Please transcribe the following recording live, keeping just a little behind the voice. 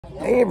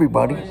Hey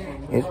everybody,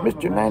 it's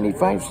Mr.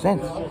 95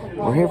 Cents.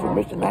 We're here for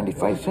Mr.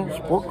 95 Cents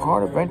Sport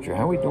Card Adventure.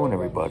 How we doing,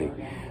 everybody?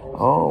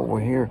 Oh, we're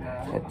here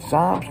at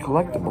Sabs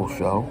Collectibles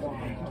Show.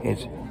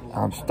 It's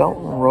on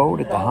Stelton Road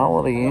at the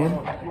Holiday Inn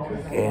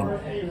in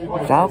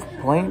South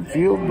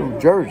Plainfield, New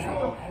Jersey.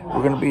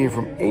 We're going to be here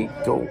from 8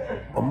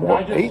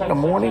 in the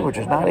morning, which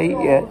is not 8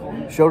 yet.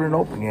 Show didn't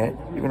open yet,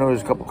 even though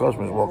there's a couple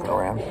customers walking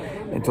around,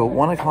 until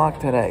 1 o'clock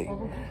today.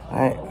 All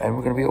right, and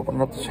we're going to be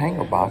opening up this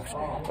hanger box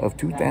of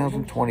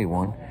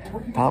 2021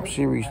 Top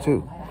Series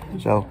 2.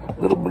 So,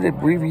 a little bit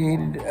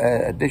abbreviated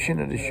edition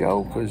of the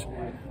show because,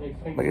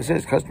 like I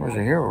said, customers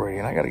are here already,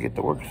 and I got to get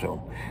to work soon.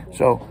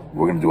 So,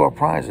 we're going to do our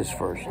prizes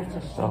first.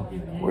 So,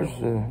 where's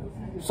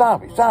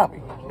Sabi,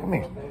 come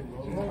here.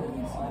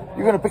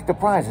 You're going to pick the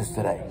prizes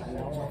today.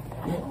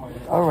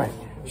 All right.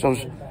 So,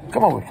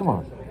 come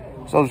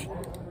on. So,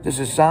 this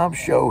is Sab's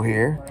show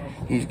here.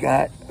 He's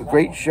got a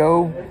great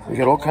show. We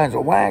got all kinds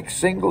of wax,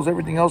 singles,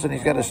 everything else, and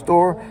he's got a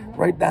store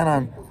right down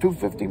on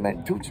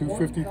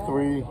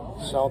 253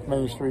 South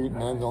Main Street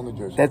in Anvil, New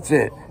Jersey. That's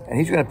it. And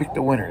he's going to pick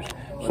the winners.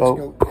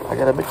 So I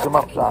got to mix them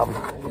up, Sabi.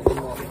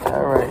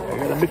 All right, I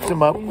got to mix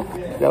them up.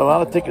 Got a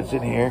lot of tickets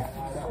in here.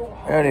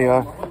 There they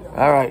are.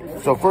 All right.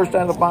 So first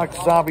out of the box,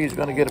 Sabi is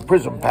going to get a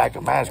prism pack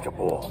of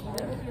basketball.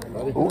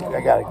 Ooh,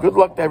 I got it. Good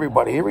luck to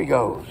everybody. Here he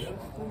goes.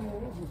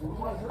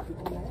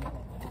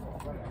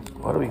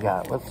 What do we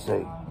got? Let's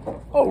see.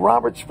 Oh,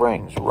 Robert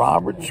Springs.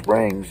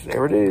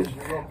 There it is.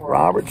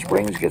 Robert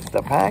Springs gets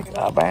the pack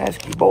of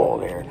basketball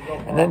there.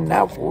 And then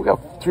now we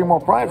got 3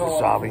 more prizes,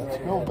 Sabi.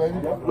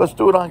 Let's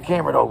do it on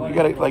camera, though. You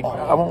got to, like,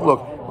 I won't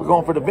look. We're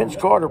going for the Vince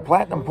Carter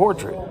Platinum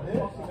Portrait.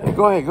 Hey,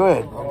 go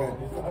ahead.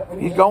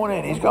 He's going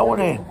in.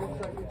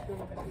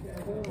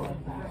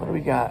 What do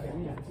we got?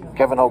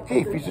 Kevin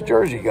O'Keefe. He's a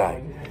Jersey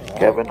guy.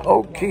 Kevin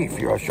O'Keefe.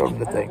 Here, I'll show him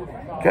the thing.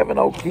 Kevin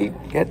O'Keefe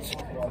gets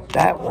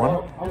that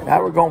one.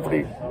 Now we're going for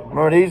the,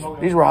 remember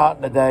these were hot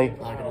in the day.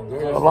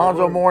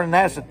 Alonzo Moore and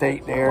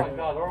acetate there.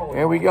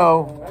 Here we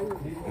go.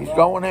 He's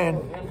going in.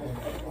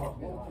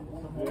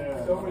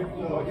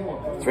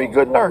 3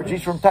 Good Nerds.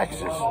 He's from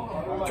Texas.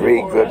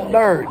 3 Good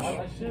Nerds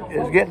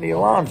is getting the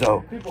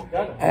Alonzo.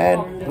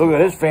 And look at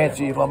this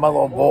fancy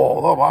LaMelo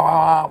ball. Oh,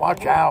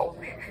 watch out.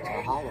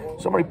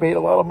 Somebody paid a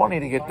lot of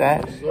money to get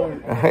that.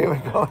 Here we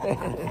go.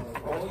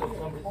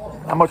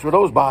 How much were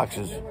those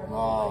boxes?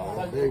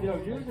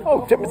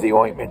 Oh, Timothy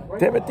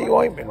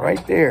Ointment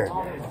right there.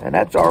 And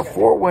that's our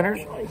 4 winners.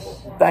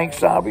 Thanks,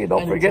 Sabi. And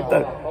don't forget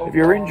that if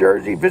you're in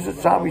Jersey, visit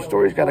Sabi's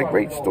store. He's got a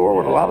great store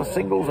with a lot of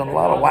singles and a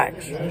lot of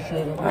wax.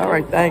 All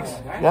right, thanks.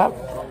 Yep.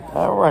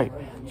 All right.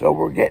 So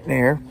we're getting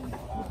there.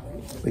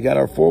 We got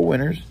our 4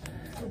 winners.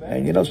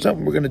 And you know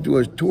something? We're going to do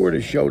a tour of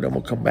the show. Then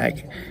we'll come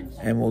back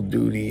and we'll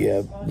do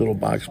the little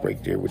box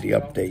break there with the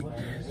update.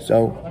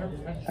 So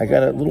I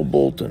got a little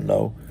bulletin,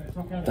 though.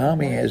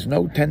 Tommy has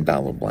no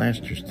 $10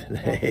 blasters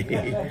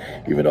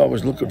today, even though I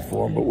was looking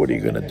for them, but what are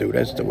you going to do?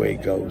 That's the way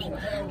it goes.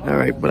 All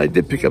right, but I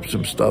did pick up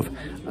some stuff.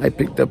 I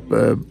picked up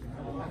the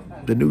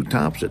new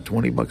tops at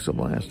 $20 a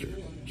blaster,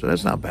 so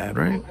that's not bad,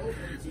 right?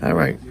 All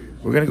right,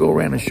 we're going to go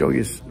around and show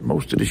you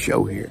most of the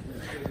show here.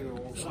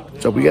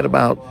 So we got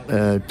about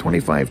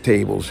 25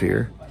 tables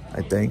here,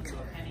 I think,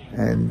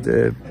 and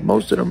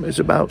most of them is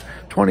about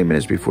 20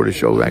 minutes before the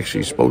show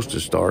actually is supposed to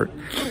start,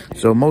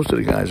 so most of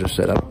the guys are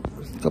set up.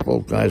 A couple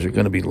of guys are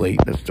going to be late.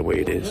 That's the way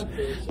it is.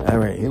 All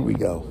right, here we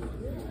go.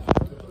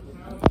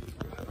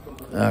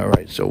 All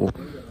right, so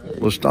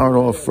we'll start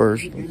off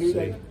first. Let's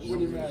see.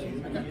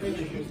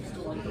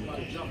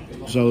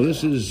 So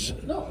this is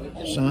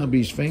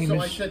Sabi's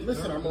famous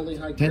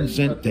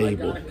 10-cent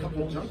table.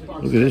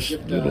 Look at this.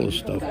 Look at all this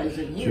stuff.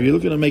 So you're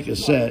looking to make a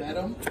set.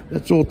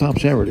 That's all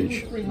Topps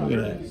Heritage. Look at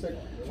that.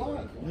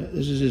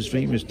 This is his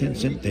famous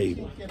 10-cent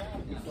table.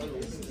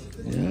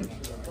 Yeah.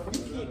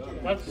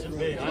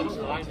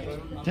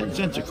 10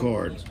 cents a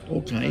card,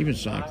 all kind, even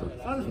soccer. Look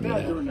at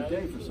that.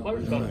 All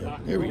right,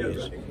 here he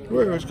is.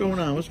 What's going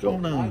on?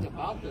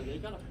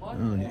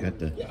 Oh, you got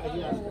the,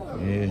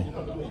 yeah.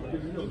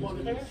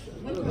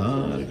 A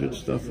lot of good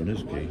stuff in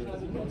this game.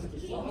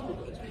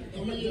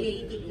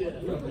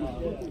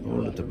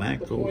 All the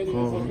tobacco cards,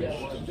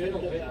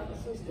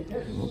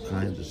 all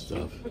kinds of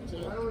stuff.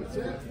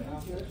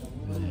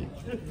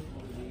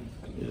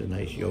 There's a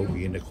nice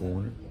Yogi in the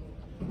corner.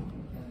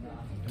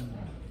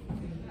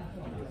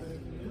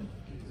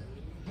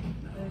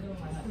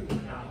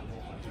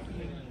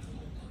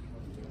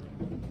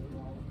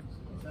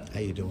 How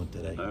you doing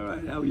today? All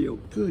right, how are you?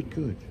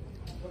 Good.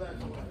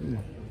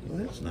 Well,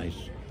 that's nice.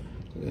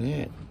 Look at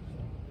that.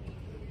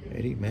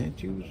 Eddie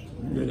Matthews.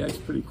 Yeah, that's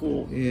pretty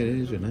cool. Yeah, it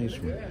is a nice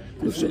one.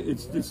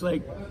 It's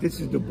like, this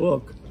is the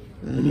book.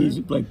 And these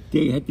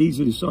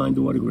are the signed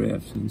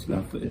autographs and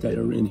stuff that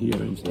are in here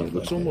and stuff. It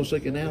looks almost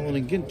like an Allen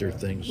and Ginter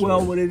thing. So.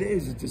 Well, what it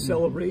is, it's a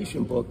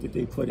celebration book that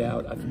they put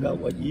out. I forgot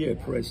what year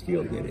Perez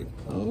Steele did it.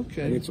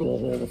 Okay. And it's all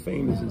Hall of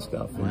Famers and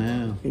stuff. Wow.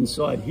 And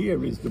inside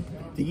here is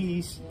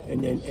these,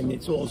 and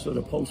it's also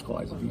the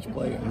postcards of each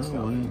player.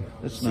 Oh, wow.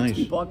 That's nice.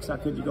 $60, how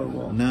could you go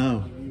wrong?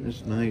 No,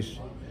 that's nice.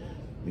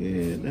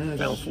 Yeah,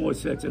 Found 4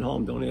 sets at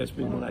home. Don't ask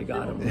me when I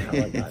got them. How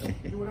I got them.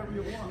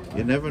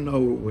 You never know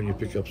when you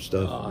pick up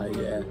stuff.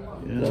 Yeah.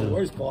 Well, the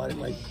worst part,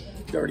 like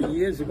 30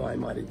 years ago, I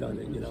might have done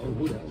it. You know,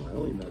 who the hell? I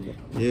don't remember.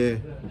 Yeah,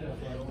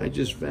 I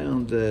just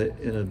found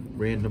in a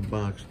random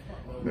box.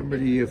 Remember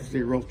the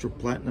Clear Ultra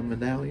Platinum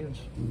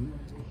medallions?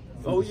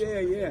 Oh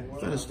yeah.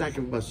 Found a stack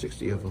of about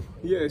 60 of them.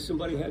 Yeah,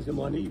 somebody has them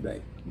on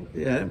eBay.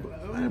 Yeah,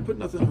 I didn't put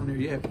nothing on there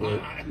yet,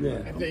 but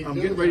Yeah. I'm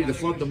getting ready to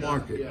flood the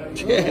market.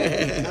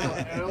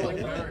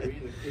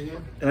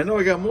 And I know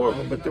I got more of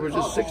them, but there were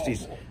just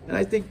 60s. And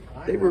I think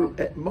they were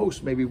at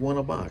most maybe one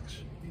a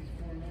box.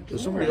 So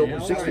somebody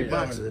opened 60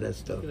 boxes of that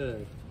stuff.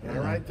 All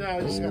right,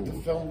 I just got the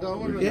film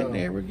going. We're getting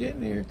there. We're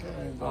getting there.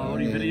 Are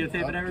you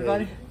videotaping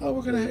everybody? Oh,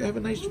 we're gonna have a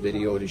nice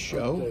video to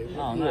show.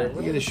 Oh, nice.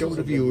 We're gonna show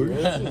the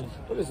viewers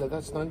What is that?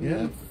 That's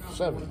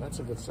 97. That's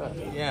a good set.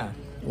 Yeah.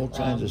 all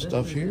kinds of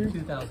stuff here.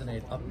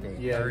 2008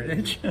 update. Yeah.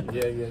 Heritage. Yeah.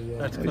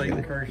 That's Oh, Clayton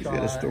he's Kershaw.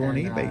 got a store on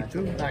and, eBay,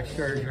 too. Max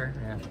Scherzer.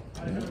 Yeah.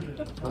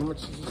 How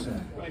much is this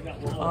set?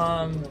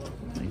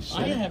 Nice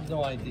I set. have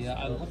no idea.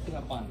 I looked it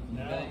up on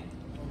eBay.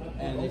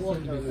 And they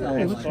seem to be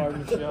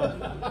selling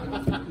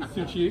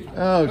too cheap.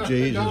 Oh,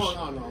 Jesus.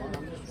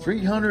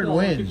 300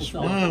 wins.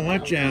 Wow,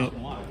 watch out.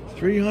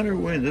 300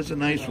 wins. That's a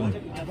nice one.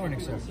 Good morning,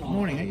 sir.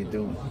 Morning. How you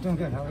doing? I'm doing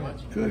good. How are you?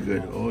 Good,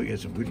 good. Oh, we got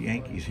some good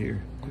Yankees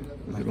here.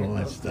 Look at all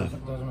that stuff.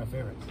 Those are my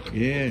favorites.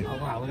 Yeah. Oh,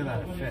 wow. Look at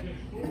that. It fit.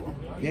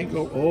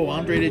 Yanko. Oh,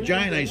 Andre the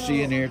Giant I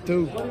see in there,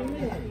 too.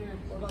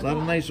 A lot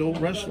of nice old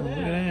wrestling. Look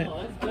at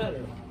that.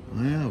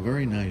 Wow,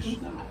 very nice. Yeah,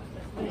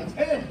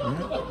 very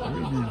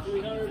nice.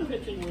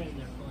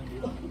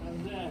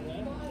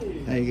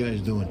 How you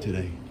guys doing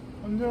today?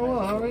 I'm doing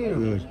well. How are you?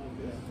 Good.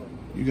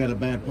 You got a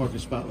bad parking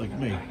spot like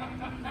me.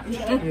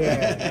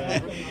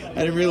 Yeah. I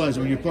didn't realize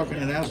when you're parking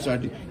on the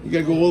outside, you got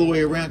to go all the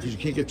way around because you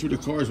can't get through the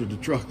cars with the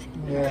truck.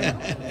 Yeah.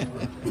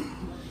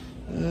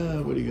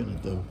 What are you going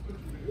to do?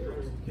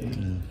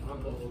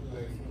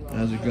 Yeah.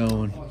 How's it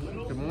going?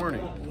 Good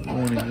morning. Good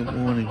morning, good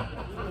morning. I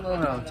don't know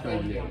how it's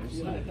going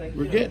yet.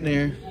 We're getting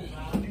there.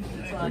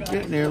 We're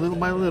getting there little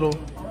by little.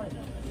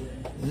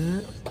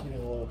 Yeah.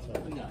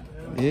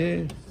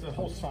 Yeah. It's a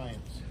whole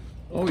science.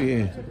 Oh,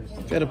 yeah.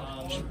 Got to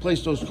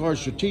place those cars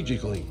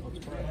strategically.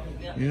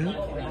 Yeah.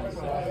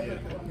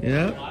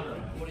 Yeah.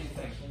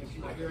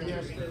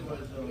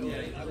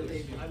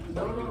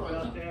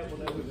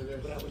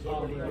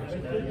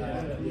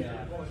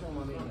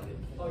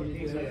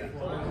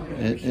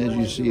 As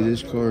you see,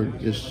 this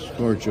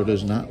card show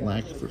does not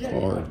lack for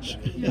cards.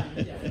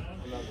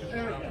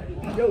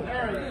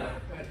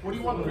 What do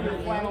you want for your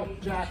flannel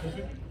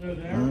jacket?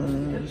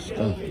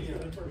 Stuff.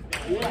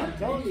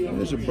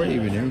 There's a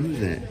Brave in there. Who's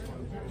that?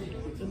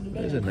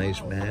 There's a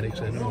nice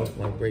Maddox. I don't know if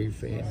my Brave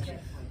fans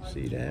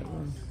see that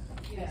one.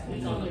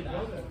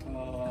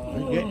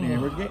 We're getting there.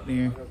 We're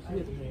getting there.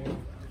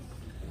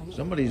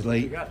 Somebody's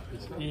late.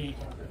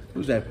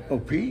 Who's that? Oh,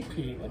 Pete?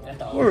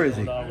 Where is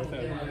he?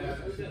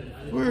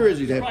 Where is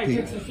he, that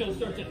Pete?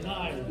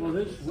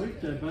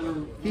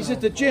 He's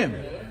at the gym.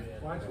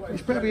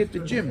 He's probably at the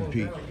gym,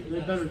 Pete. They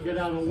better get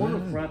out of water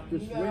prep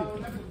this week.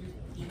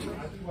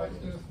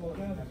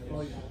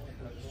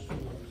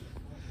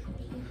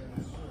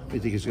 You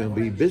think it's going to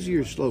be busy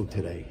or slow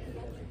today?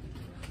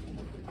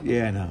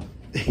 Yeah, I know.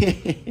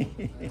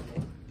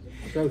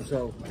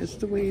 So. That's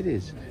the way it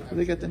is. Well,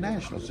 they got the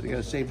Nationals, so they got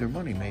to save their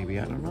money, maybe.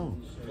 I don't know.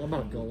 I'm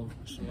not going.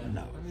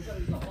 No.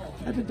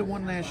 I did the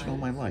one National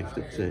in my life.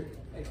 That's it.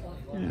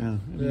 Yeah.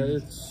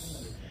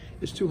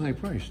 It's too high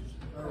priced.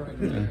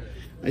 Yeah.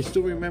 I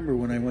still remember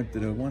when I went to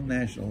the one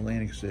National in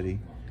Atlantic City,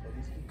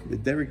 the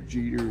Derek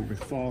Jeter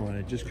McFarlane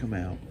had just come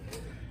out,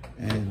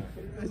 and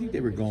I think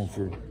they were going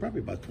for probably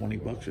about 20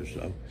 bucks or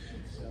so.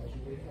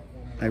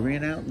 I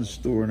ran out in the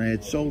store and I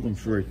had sold them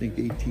for I think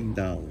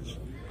 $18.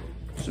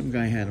 Some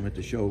guy had them at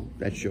the show,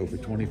 that show, for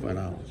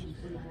 $25.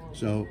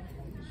 So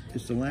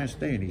it's the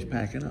last day and he's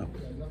packing up.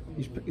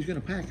 He's going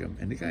to pack them,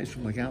 and the guy's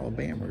from like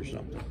Alabama or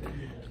something.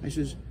 I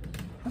says,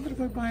 how about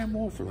if I buy them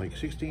all for like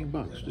 16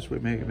 bucks? This way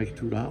I can make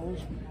 $2.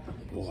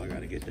 Well, I got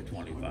to get the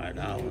 $25.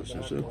 I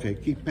said, okay,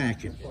 keep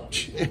packing.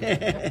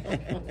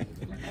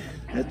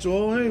 That's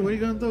all. Hey, what are you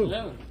going to do?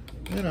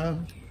 You know.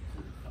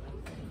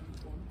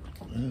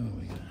 Oh,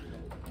 my God.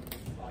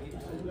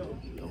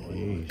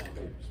 Jeez.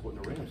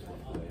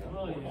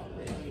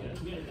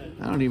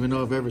 I don't even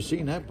know if I've ever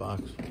seen that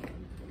box.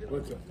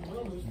 What's that?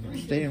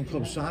 Stadium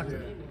Club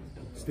Soccer.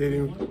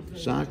 Stadium?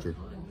 Soccer.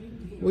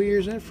 What year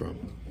is that from?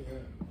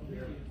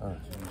 Oh,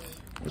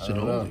 jeez. It's I an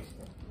don't know. oldie.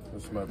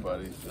 That's my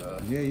buddy's.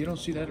 Yeah, you don't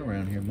see that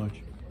around here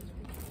much.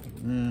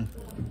 Yeah,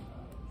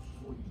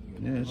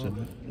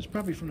 it's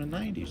probably from the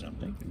 90s, I'm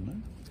thinking,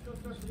 right?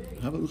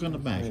 How about look on the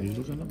back? Can you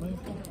look on the back?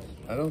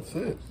 I don't see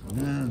it.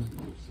 No.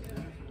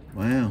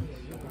 Wow.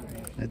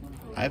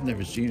 I've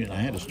never seen it. I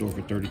had a store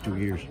for 32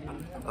 years.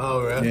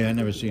 Oh, really? Yeah, I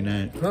never seen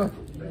that. Huh.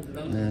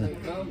 Yeah.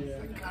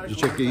 You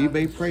check the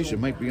eBay price, it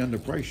might be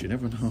underpriced. You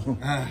never know.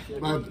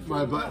 My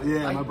buddy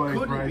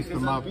priced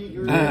them up.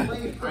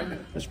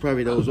 That's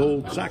probably those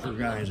old soccer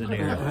guys in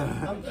there.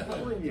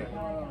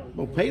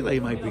 Well, Pele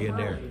might be in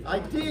there. I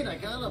did. I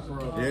got it,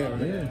 bro.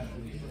 Yeah.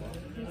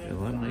 A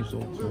lot of nice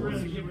old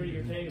clothes.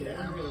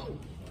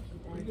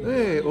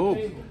 Hey, oh,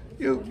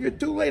 you're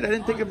too late. I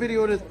didn't take a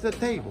video of the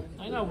table.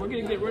 I know, we're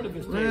going to get rid of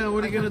this thing. Yeah,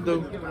 what are you going to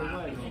do?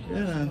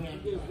 Yeah.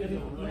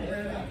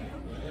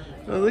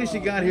 Well, at least he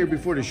got here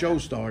before the show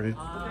started.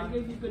 How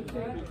you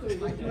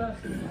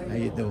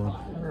doing?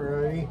 All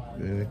right.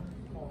 Good.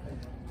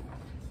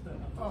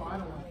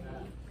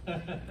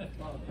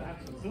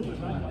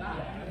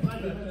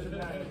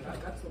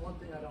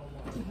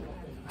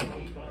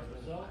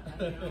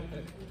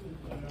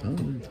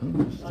 Tons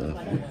of stuff.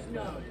 Let's see.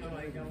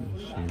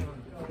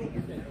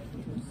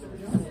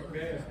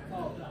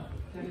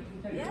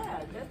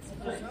 Yeah, that's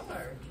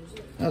bizarre.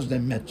 How's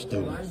them Mets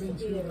doing?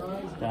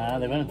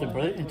 They went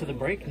into the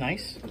break.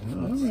 Nice.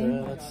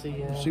 Let's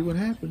see. See what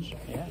happens.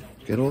 Yeah.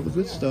 Got all the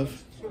good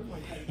stuff.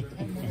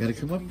 Got to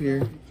come up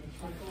here.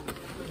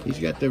 He's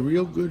got the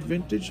real good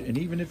vintage, and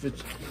even if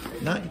it's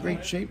not in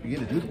great shape, you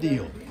get a good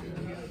deal.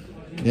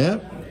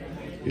 Yep.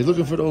 You're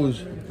looking for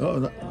those.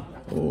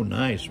 Oh,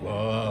 nice.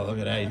 Wow, look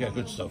at that. You got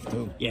good stuff,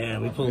 too. Yeah,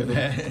 we pulled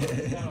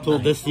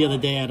this the other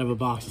day out of a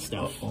box of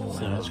stuff. Oh,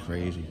 so. That's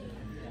crazy.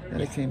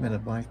 That came out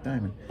of Black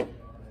Diamond.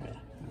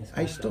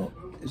 Is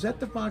that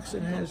the box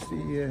that has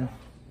the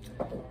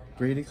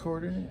graded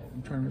card in it?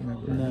 I'm trying to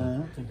remember. No, I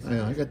don't think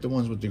so. I got the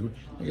ones with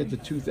I got the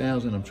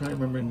 2000. I'm trying to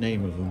remember the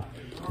name of them.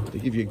 They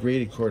give you a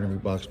graded card in every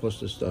box plus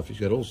this stuff. He's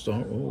got old Star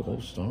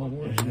Wars. Got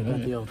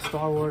the old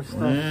Star Wars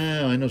stuff.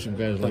 Wow, I know some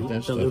guys like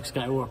that stuff. The Luke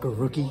Skywalker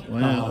rookie.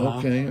 Wow,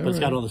 okay. But it's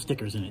got all the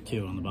stickers in it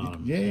too on the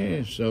bottom.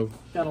 Yeah, so.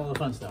 Got all the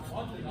fun stuff.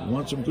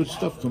 Want some good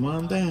stuff? Come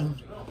on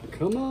down.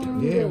 Come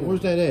on. Yeah,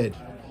 where's that Ed?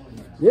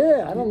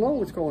 Yeah, I don't know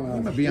what's going on.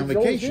 He might be on He's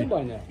always vacation. here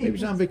by now. Maybe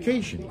he's on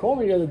vacation. He called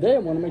me the other day. I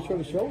want to make sure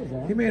the show is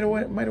on. He might have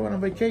went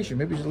on vacation.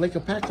 Maybe he's at Lake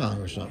of Pakong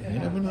or something. You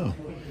never know.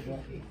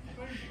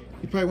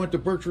 He probably went to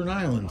Bertrand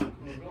Island.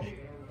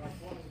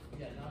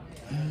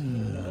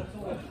 A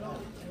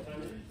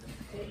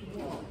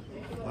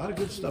lot of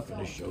good stuff in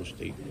this show,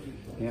 Steve.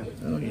 Yeah.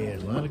 Oh yeah, a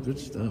lot of good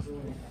stuff.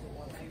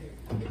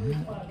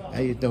 How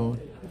you doing?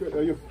 Good,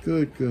 are you?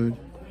 Good, good.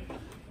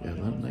 Yeah, a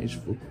lot of nice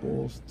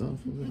football stuff.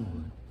 Look at all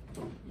that.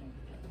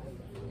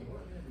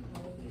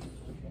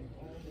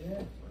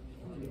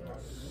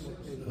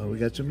 Oh, we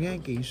got some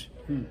Yankees.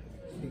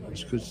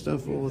 It's good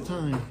stuff all the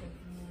time.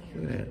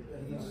 Look at that.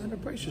 And the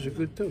prices are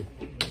good too.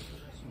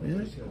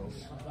 Yeah.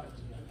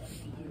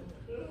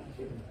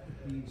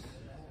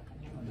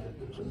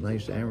 Some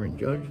nice Aaron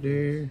Judge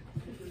there.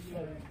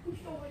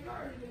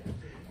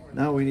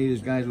 Now we need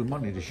is guys with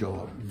money to show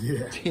up.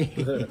 Yeah.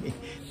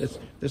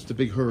 that's the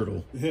big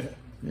hurdle. Yeah.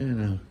 You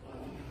know.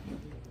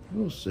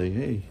 We'll see.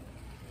 Hey.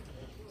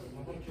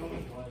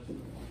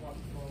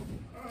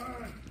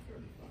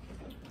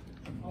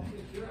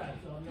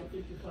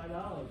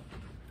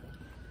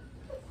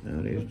 Now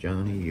there's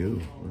Johnny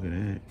U. Look at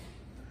that.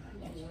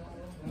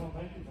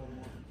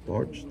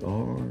 Bart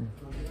Starr.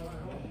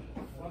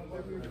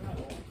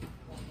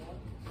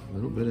 A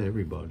little bit of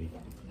everybody.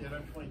 Yeah,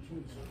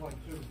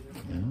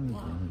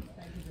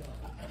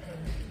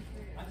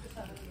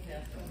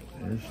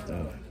 there's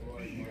stuff.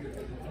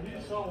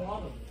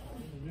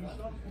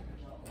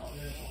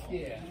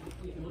 Yeah.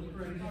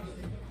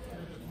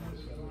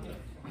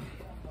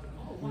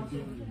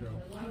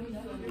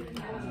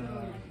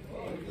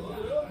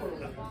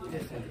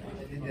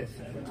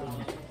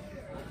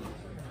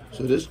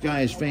 So this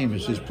guy is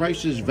famous. His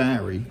prices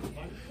vary.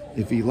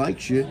 If he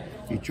likes you,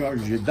 he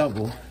charges you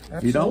double.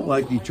 If you don't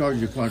like, he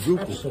charges you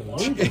quadruple.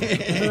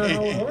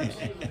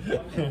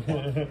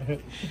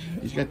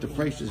 He's got the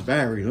prices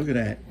vary. Look at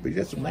that. But he's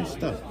got some nice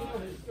stuff.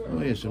 Oh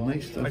yeah, some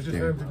nice stuff. I just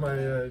there. emptied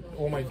my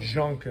all my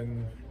junk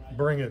and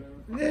bring it.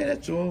 Yeah,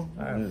 that's all.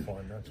 I have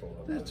fun. That's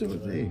all. That's all.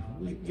 Hey,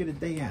 we can get a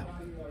day out.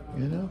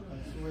 You know.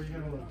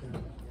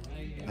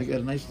 I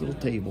got a nice little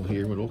table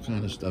here with all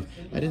kind of stuff.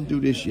 I didn't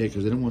do this yet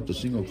because I didn't want the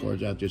single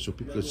cards out there so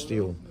people could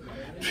steal them.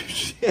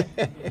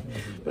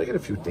 But I got a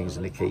few things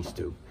in the case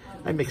too.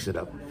 I mix it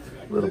up.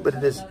 A little bit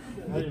of this.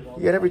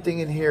 You got everything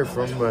in here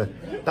from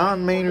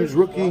Don Maynard's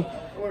rookie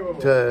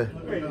to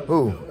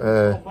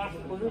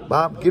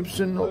Bob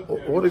Gibson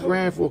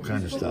autograph, all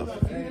kind of stuff.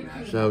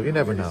 So you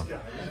never know.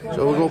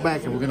 So we'll go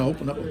back and we're going to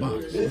open up a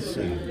box. Let's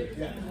see.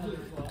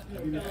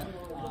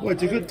 Well,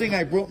 it's a good thing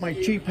I brought my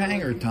cheap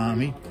hanger,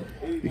 Tommy,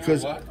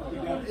 because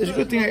it's a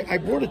good thing I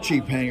brought a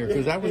cheap hanger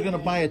because I was going to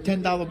buy a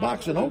 $10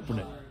 box and open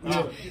it.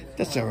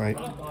 That's all right.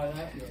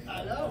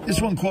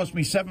 This one cost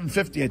me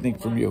 $7.50, I think,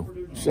 from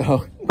you.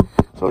 So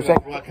it's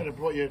like, Well, I could have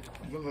brought you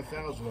another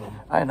 1,000 of them.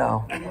 I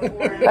know.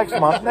 Next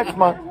month.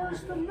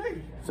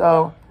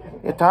 So,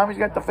 yeah, Tommy's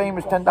got the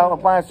famous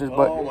 $10 glasses,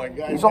 but Oh my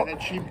God, he's got that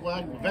cheap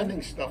black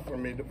vending stuff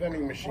from me, the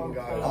vending machine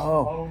guys.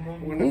 Oh,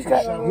 When he's they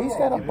first got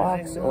sell a them,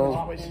 box they know of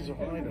those places are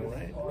vinyl,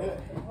 right?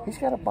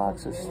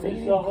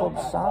 Stadium Club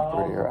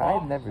soccer here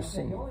I've never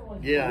seen.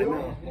 Yeah, I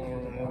know.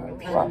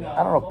 Well,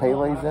 I don't know if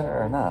Pele's in it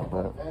or not,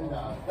 but I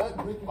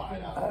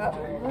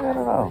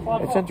don't know.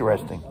 It's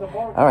interesting.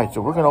 All right, so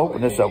we're going to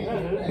open this up.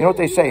 You know what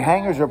they say,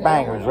 hangers are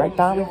bangers, right,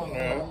 Tommy?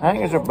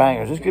 Hangers are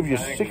bangers. This gives you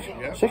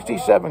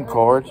 67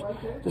 cards.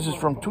 This is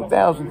from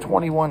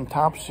 2021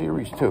 Top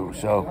Series 2,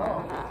 so.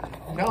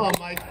 Tell them,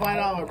 Mike,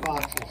 $5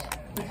 boxes.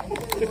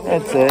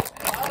 That's it.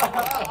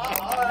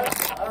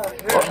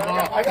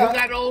 You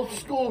got old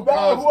school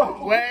cards.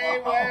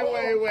 Wait.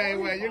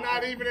 You're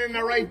not even in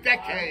the right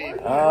decade.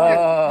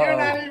 You're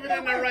not even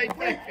in the right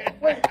decade.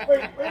 Wait a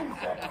second.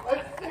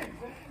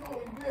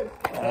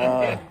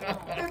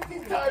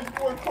 50 times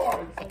more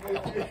cards.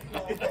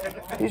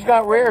 He's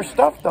got rare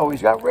stuff, though.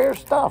 He's got rare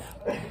stuff.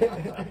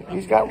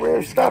 He's got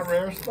rare stuff.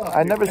 Rare stuff.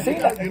 I've never seen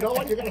that. You know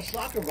what? You got a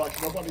soccer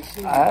box. Nobody's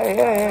seen it.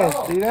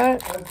 Yeah. See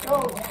that?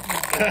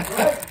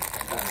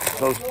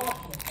 So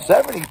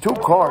 72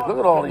 cards. Look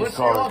at all these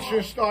cards.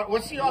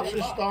 What's the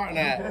auction starting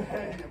at?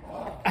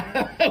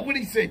 What did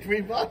he say?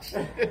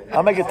 $3?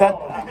 I'll make it 10.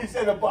 He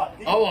said a buck.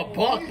 Oh, a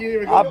buck?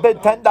 You even I bid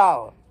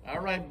 $10. All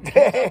right,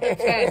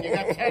 10. You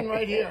got 10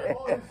 right here.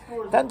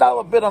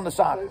 $10 bid on the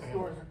soccer.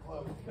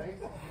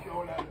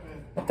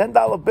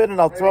 $10 bid,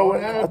 and I'll throw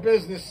in. A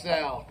business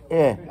sale.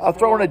 Yeah, I'll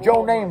throw in a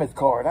Joe Namath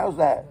card. How's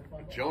that?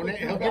 Joe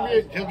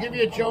Namath. He'll give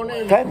you a Joe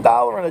Namath.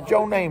 $10 and a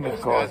Joe Namath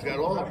card. He's got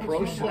all the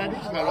pro set.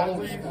 He's got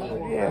old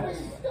school. Yeah.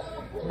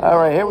 All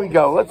right, here we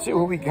go. Let's see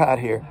what we got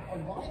here.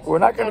 We're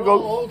not going to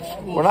go.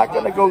 We're not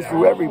going to go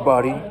through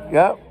everybody.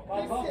 Yep.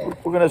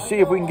 We're going to see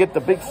if we can get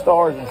the big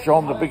stars and show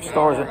them the big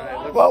stars.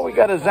 Well, we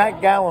got a Zach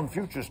Gallen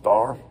future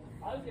star.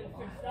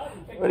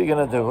 What are you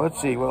going to do? Let's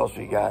see what else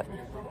we got.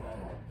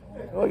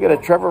 We got a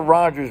Trevor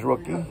Rogers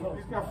rookie. He's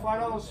got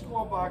 $5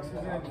 small boxes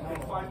and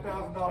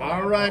 $5,000.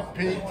 All right,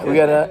 Pete. We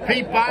got a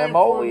Pete, buy it for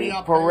Emoli me.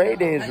 I'll Paredes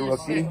pay you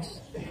rookie. $6.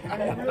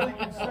 I really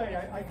can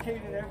say I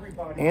catered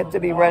everybody.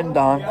 Anthony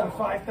Rendon. Got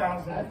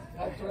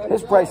 $5,000.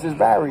 His prices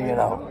vary, you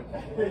know.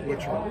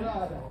 Which one?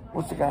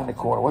 What's the guy in the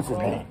corner? What's his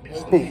name?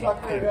 Pete.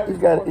 He's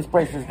got his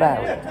prices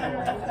vary.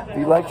 If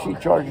you like, he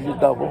charges you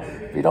double.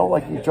 If you don't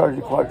like, he charges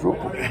you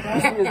quadruple.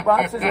 You see his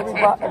boxes?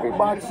 Every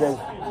box says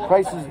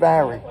prices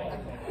vary.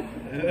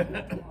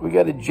 We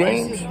got a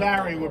James. Prices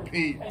vary with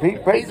Pete.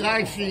 Pete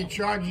likes you, he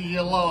charges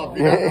you low. If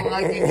he doesn't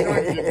like you, he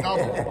charges you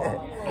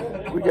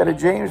double. We got a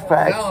James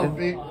Tell him, Paxton.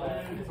 Pete.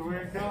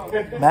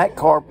 Matt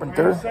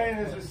Carpenter. Saying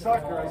there's a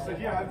sucker. I said,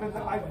 yeah,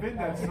 I've been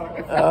that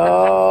sucker.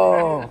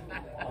 Oh,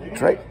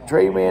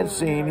 Trey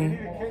Mancini.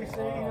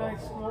 Yeah,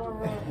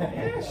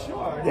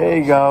 sure. There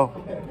you go.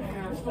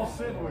 I'm still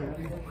sitting with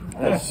it.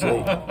 Let's see.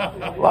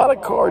 A lot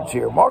of cards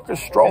here. Marcus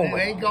And it Stroman.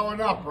 ain't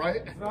going up, right?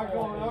 It's not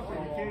going up,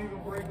 and you can't even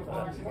break a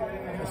box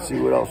again. Let's see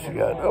what else we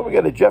got. Oh, we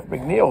got a Jeff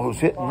McNeil who's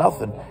hitting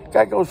nothing.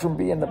 Guy goes from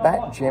being the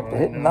batting champ to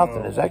hitting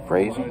nothing. Is that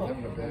crazy?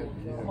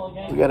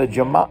 We got a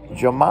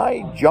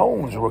Jahmai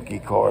Jones rookie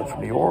card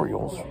from the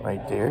Orioles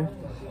right there.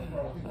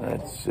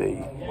 Let's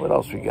see. What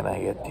else we gonna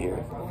get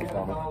here?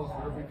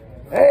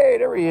 Hey,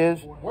 there he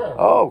is.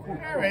 Oh,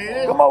 There he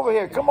is. come over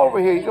here. Come over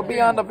here. You can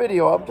be on the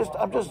video. I'm just.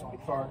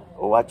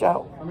 Oh, watch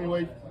out. Let me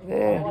wait.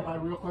 Yeah.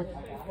 Real quick.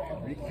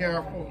 Be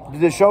careful.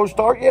 Did the show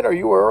start yet, or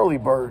you were early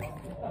bird?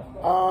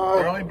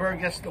 Early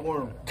bird gets the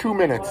worm. 2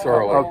 minutes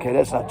early. Okay,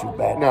 that's not too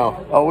bad.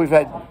 No. Oh, we've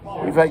had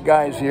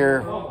guys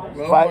here.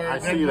 I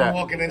see that.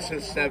 Walking in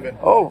since 7.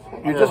 Oh,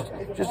 you just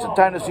in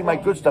time to see my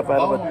good stuff out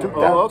of a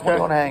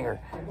 2021 hanger.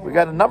 We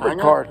got a numbered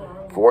card,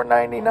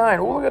 $4.99.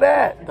 Oh, look at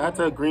that. That's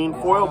a green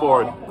foil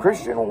board.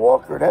 Christian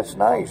Walker, that's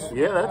nice.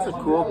 Yeah, that's a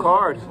cool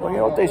card. Well, you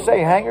know what they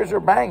say, hangers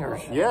are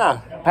bangers. Yeah.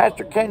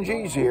 Pastor Ken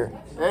G's here.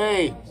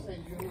 Hey.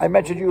 I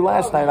mentioned you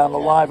last night on the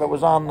live. I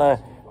was on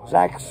the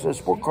Zach's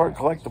Sport Card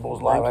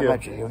Collectibles live. Thank you. I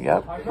mentioned you,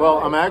 yep. Well,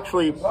 I'm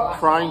actually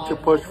trying to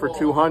push for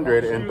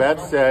 200, and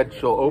Beth said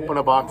she'll open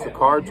a box of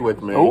cards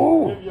with me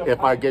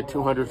if I get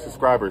 200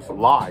 subscribers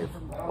live.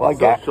 Well,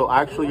 she'll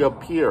actually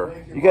appear.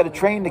 You got to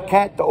train the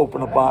cat to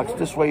open a box.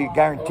 This way, you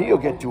guarantee you'll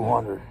get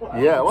 200.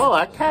 Yeah, well,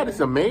 that cat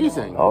is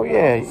amazing. Oh,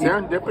 yeah.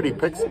 Serendipity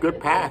picks good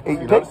packs. He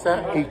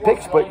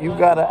picks, but you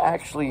got to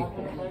actually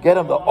get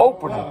him to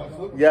open it.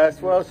 Yes,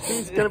 well,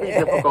 she's going to be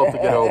difficult to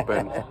get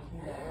open.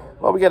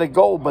 Well, we got a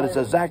gold, but it's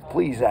a Zach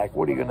Please Zach.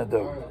 What are you going to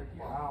do?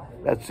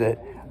 That's it.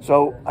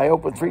 So I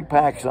opened 3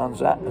 packs on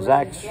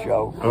Zach's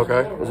show.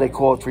 Okay. As they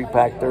call it,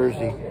 3-pack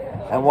Thursday.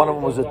 And one of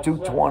them was a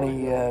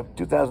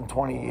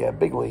 2020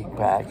 Big League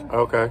pack.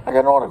 Okay. I got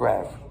an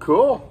autograph.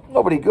 Cool.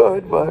 Nobody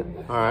good, but...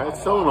 All right,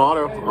 it's still an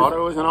auto.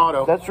 Auto is an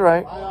auto. That's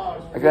right.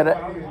 I got a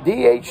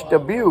DH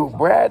debut,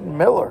 Brad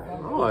Miller.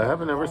 Oh, I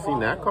haven't ever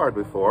seen that card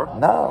before.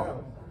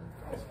 No.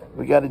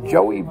 We got a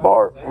Joey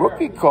Bart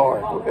rookie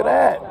card. Look at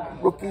that.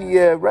 Rookie,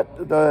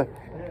 the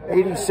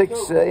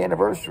 86th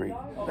anniversary.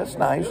 That's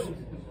nice.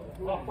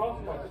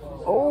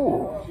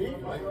 Oh.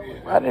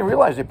 I didn't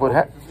realize they put...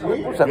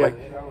 What's that like?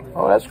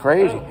 Oh, that's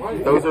crazy.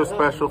 Those are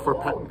special for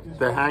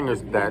the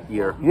hangers that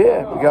year.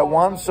 Yeah, we got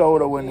Juan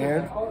Soto in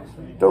there.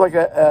 They're like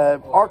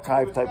a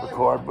archive type of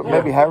card, but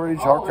maybe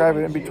heritage archive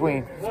in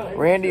between.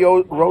 Randy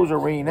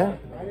Rosarina.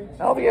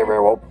 I don't think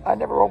I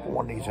never opened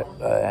one of these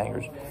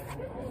hangers.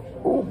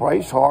 Oh,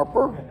 Bryce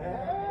Harper.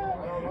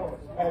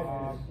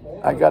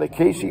 I got a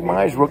Casey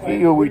Mize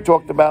rookie who we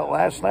talked about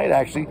last night,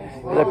 actually.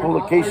 I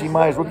pulled a Casey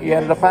Mize rookie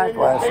out of the pack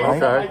last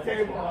night.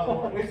 Okay.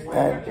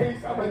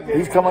 And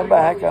he's coming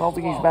back. I don't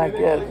think he's back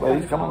yet, but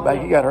he's coming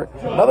back. He got hurt.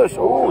 Another,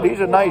 oh, these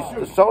are nice.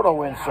 The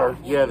Soto inserts.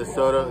 Yeah, the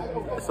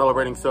Soto,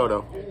 celebrating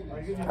Soto.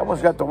 That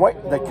one's got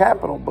the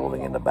Capitol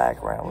building in the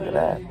background. Look at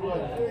that.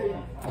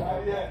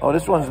 Oh,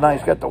 this one's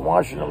nice. Got the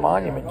Washington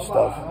Monument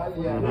stuff.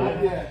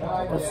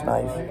 That's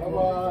nice.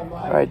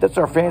 All right, that's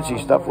our fancy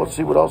stuff. Let's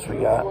see what else we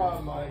got.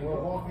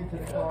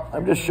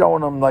 I'm just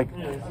showing them like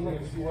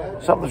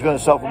something's going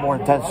to sell for more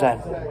than 10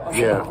 cents.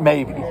 Yeah.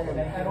 Maybe.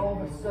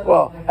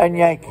 Well, and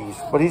Yankees,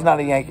 but he's not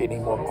a Yankee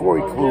anymore.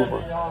 Corey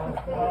Kluber.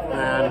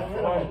 And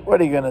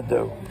what are you going to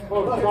do?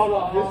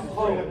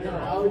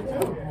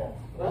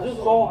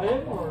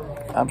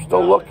 I'm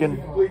still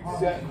looking.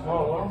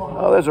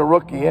 Oh, there's a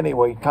rookie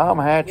anyway. Tom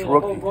Hatch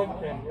rookie.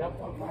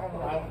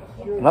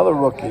 Another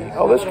rookie.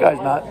 Oh, this guy's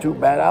not too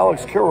bad.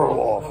 Alex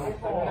Kirilloff.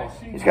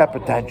 He's got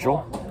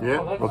potential.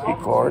 yeah, Rookie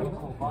card.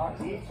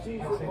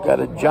 Got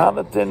a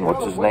Jonathan,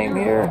 what's his name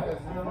here?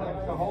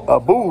 A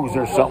Booze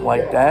or something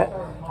like that.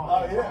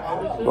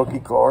 Rookie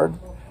card.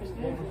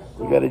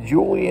 We got a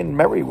Julian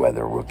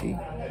Merriweather rookie.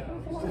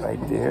 Right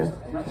there.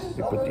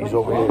 We put these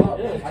over here.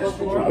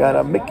 We got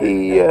a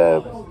Mickey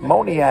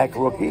Moniak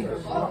rookie.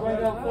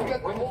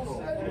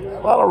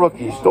 A lot of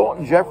rookies.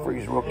 Dalton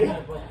Jeffries rookie.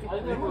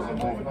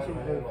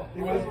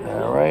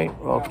 All right.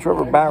 Well,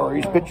 Trevor Bauer,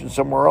 he's pitching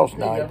somewhere else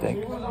now, I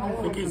think. I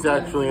think he's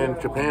actually in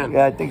Japan.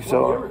 Yeah, I think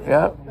so.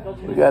 Yeah.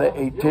 We got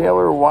a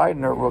Taylor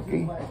Widener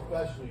rookie.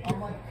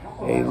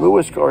 A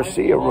Luis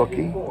Garcia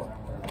rookie.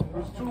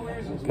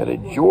 Got a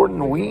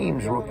Jordan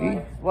Weems rookie.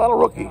 A lot of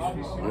rookies.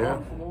 Yeah.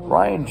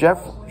 Ryan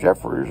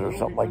Jeffers or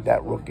something like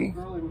that rookie.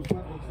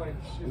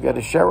 We got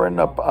a Sharon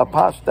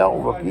Postel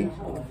rookie.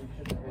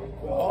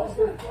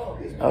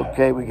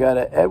 Okay, we got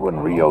a Edwin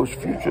Rios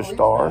Future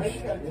Stars.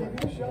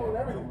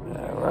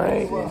 All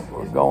right,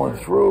 we're going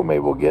through. Maybe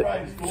we'll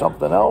get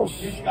something else.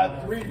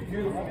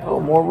 Oh,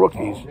 more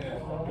rookies.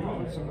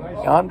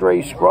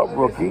 Andre Scrub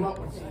rookie.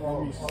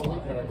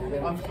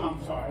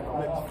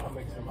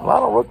 A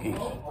lot of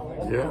rookies.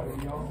 Yeah.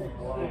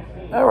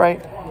 All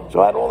right.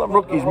 So out of all them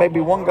rookies,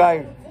 maybe one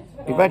guy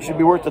eventually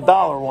be worth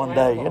 $1 one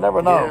day. You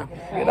never know.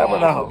 Yeah. You never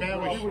know.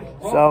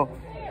 So,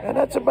 and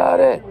that's about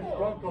it.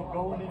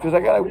 Because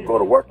I got to go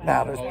to work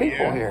now. There's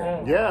people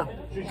here. Yeah.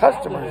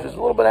 Customers. It's a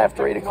little bit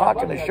after 8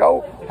 o'clock and the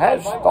show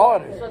has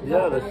started.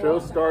 Yeah, the show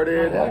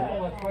started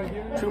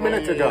 2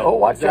 minutes ago. Oh,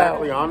 watch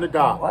exactly out. On the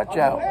dot. Watch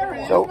out.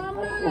 So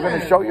we're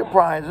going to show you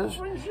prizes.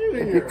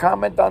 If you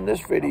comment on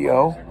this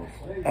video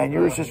and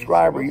you're a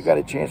subscriber, you got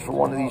a chance for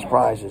one of these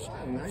prizes.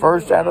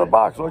 First out of the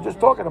box. We were just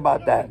talking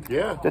about that.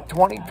 Yeah. The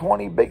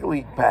 2020 Big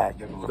League Pack.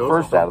 Those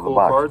First are out of the cool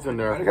box. cards in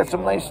there. We got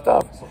some nice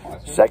stuff.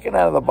 Second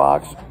out of the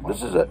box.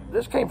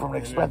 This came from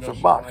an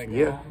expensive box.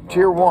 Yeah.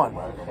 Tier 1.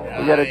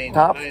 We got a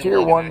top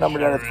Tier 1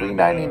 numbered out of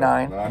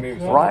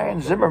 $3.99.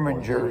 Ryan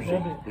Zimmerman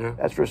jersey. Yeah.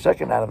 That's for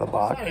second out of the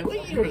box.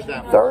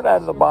 Third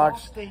out of the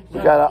box,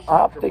 we got an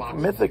Optic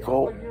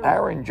Mythical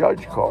Aaron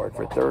Judge card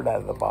for third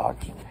out of the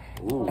box.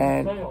 Ooh.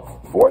 And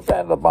fourth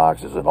out of the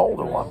box is an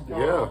older one.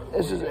 Yeah.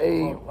 This is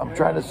I'm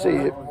trying to see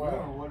it,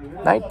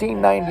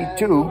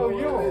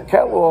 1992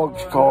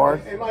 Kellogg's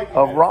card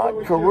of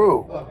Ron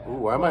Carew.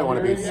 Ooh, I might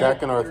want to be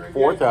second or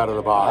fourth out of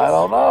the box. I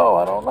don't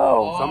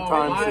know.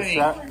 Sometimes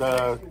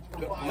the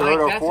third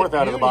or fourth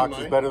out of the box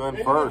is better than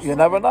first. You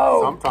never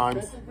know.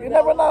 Sometimes. You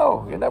never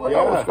know. You never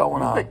know what's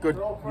going on.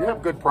 You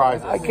have good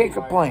prizes. I can't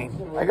complain.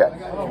 I got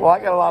a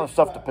lot of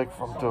stuff to pick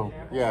from too.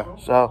 Yeah.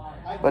 So,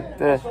 but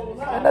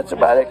and that's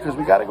about it because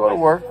we got to go to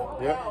work.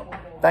 Yeah.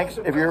 Thanks.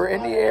 If you're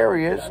in the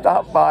area,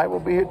 stop by.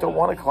 We'll be here till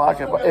 1 o'clock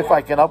if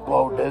I can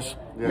upload this.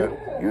 Yeah.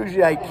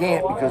 Usually I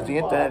can't because the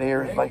internet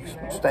here is like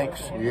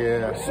stinks.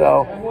 Yeah.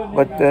 So,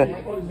 but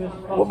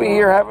we'll be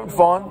here having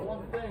fun.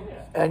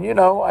 And, you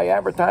know, I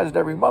advertise it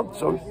every month.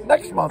 So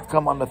next month,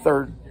 come on the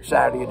third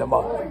Saturday of the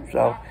month.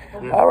 So,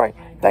 all right.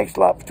 Thanks a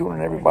lot for tuning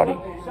in, everybody.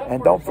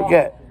 And don't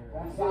forget,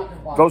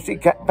 go see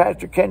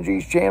Pastor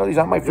Kenji's channel. He's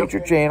on my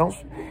featured channels.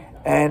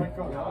 And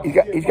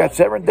he's got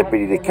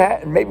Serendipity the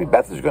Cat. And maybe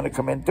Beth is going to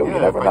come in, too. Yeah, you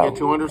never if know. I get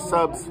 200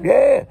 subs.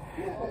 Yeah.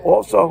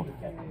 Also,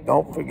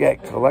 don't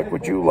forget, collect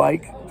what you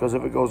like, because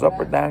if it goes up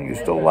or down, you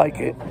still like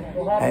it.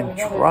 And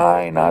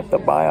try not to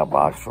buy a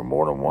box for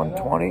more than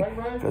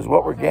 $120, because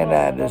what we're getting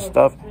at this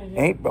stuff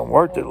ain't been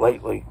worth it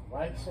lately.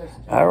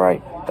 All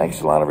right.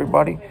 Thanks a lot,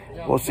 everybody.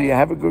 We'll see you.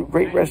 Have a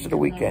great rest of the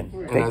weekend.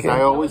 And Take as care.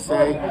 I always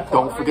say,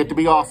 don't forget to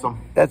be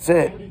awesome. That's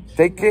it.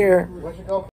 Take care.